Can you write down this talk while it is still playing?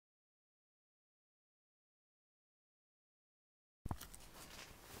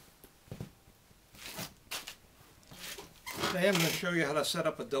Today I'm going to show you how to set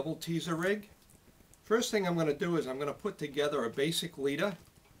up a double teaser rig. First thing I'm going to do is I'm going to put together a basic leader.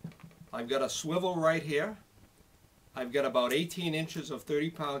 I've got a swivel right here. I've got about 18 inches of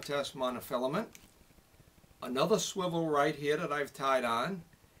 30-pound test monofilament. Another swivel right here that I've tied on.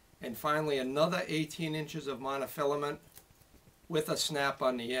 And finally another 18 inches of monofilament with a snap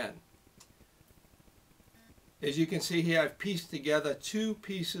on the end. As you can see here, I've pieced together two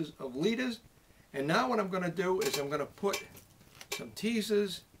pieces of leaders. And now what I'm going to do is I'm going to put some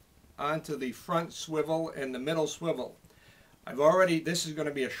teasers onto the front swivel and the middle swivel. This is going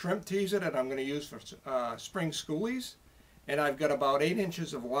to be a shrimp teaser that I'm going to use for spring schoolies. And I've got about 8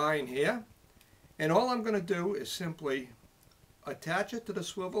 inches of line here. And all I'm going to do is simply attach it to the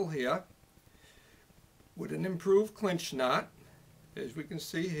swivel here with an improved clinch knot, as we can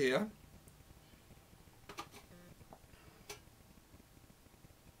see here.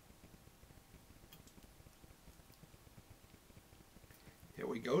 Here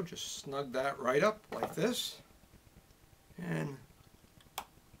we go, just snug that right up like this and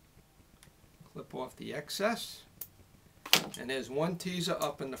clip off the excess. And there's one teaser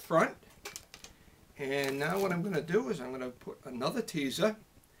up in the front. And now what I'm going to do is I'm going to put another teaser,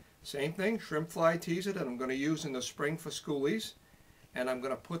 same thing, shrimp fly teaser that I'm going to use in the spring for schoolies. And I'm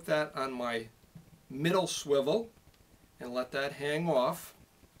going to put that on my middle swivel and let that hang off.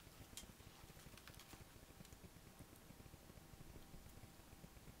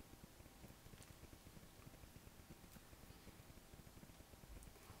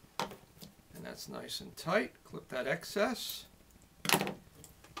 That's nice and tight. Clip that excess.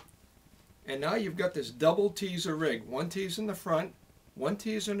 And now you've got this double teaser rig. One teaser in the front, one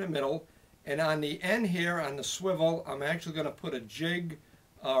teaser in the middle, and on the end here on the swivel I'm actually going to put a jig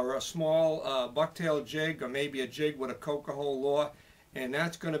or a small bucktail jig, or maybe a jig with a coca hole lure, and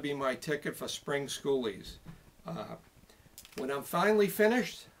that's going to be my ticket for spring schoolies. When I'm finally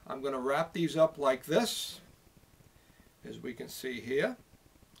finished, I'm going to wrap these up like this, as we can see here.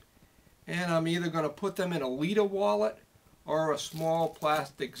 And I'm either going to put them in a leader wallet or a small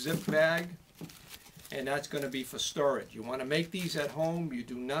plastic zip bag, and that's going to be for storage. You want to make these at home. You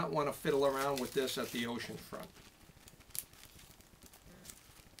do not want to fiddle around with this at the ocean front.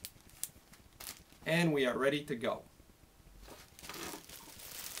 And we are ready to go.